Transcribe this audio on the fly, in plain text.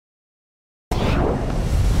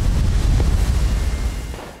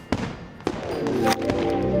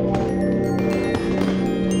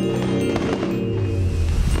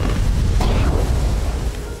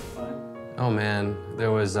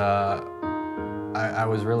I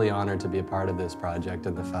was really honored to be a part of this project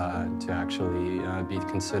and to actually be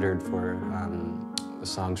considered for the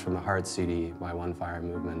Songs from the Heart CD by One Fire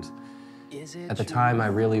Movement. At the time, I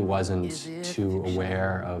really wasn't too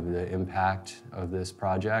aware of the impact of this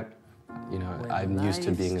project. You know, I'm used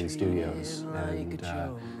to being in studios, and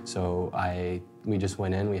so we just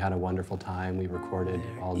went in, we had a wonderful time, we recorded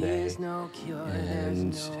all day,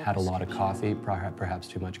 and had a lot of coffee, perhaps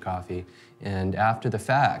too much coffee. And after the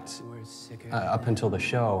fact, up until the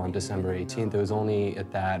show on December 18th,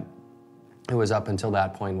 it was up until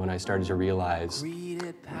that point when I started to realize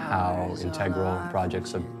how integral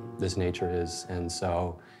projects of this nature is. And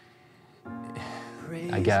so,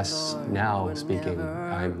 I guess now speaking,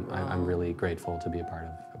 I'm really grateful to be a part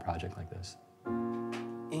of a project like this.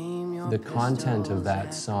 The content of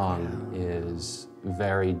that song is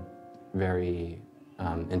very, very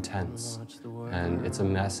intense, and it's a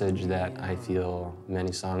message that I feel many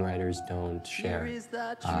songwriters don't share.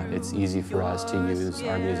 It's easy for us to use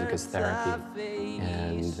our music as therapy,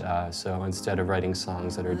 and so instead of writing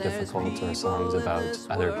songs that are difficult or songs about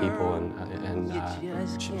other people and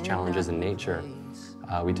challenges in nature,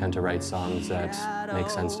 we tend to write songs that make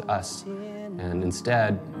sense to us. And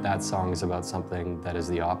instead, that song is about something that is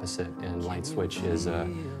the opposite, and Light Switch is a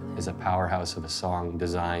powerhouse of a song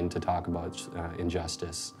designed to talk about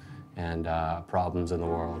injustice and problems in the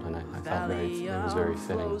world, and I felt it was very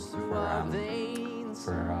fitting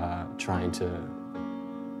for trying to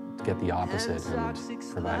get the opposite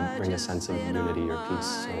and bring a sense of unity or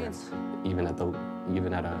peace, or even at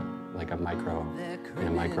a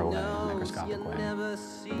microscopic way.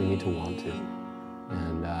 We need to want to,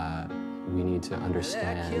 and we need to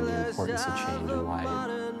understand the importance of change and why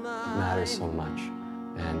it matters so much,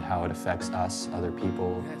 and how it affects us, other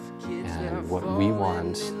people, and what we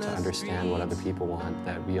want to understand what other people want,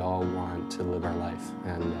 that we all want to live our life.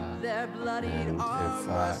 And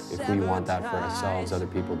if we want that for ourselves, other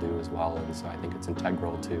people do as well. And so I think it's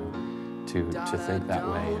integral to think that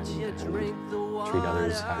way and treat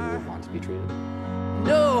others how you would want to be treated.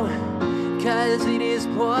 No, 'cause it is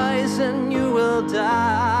poison, you will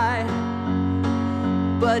die,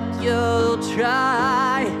 but you'll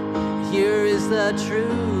try. Here is the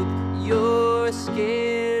truth, you're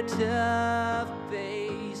scared to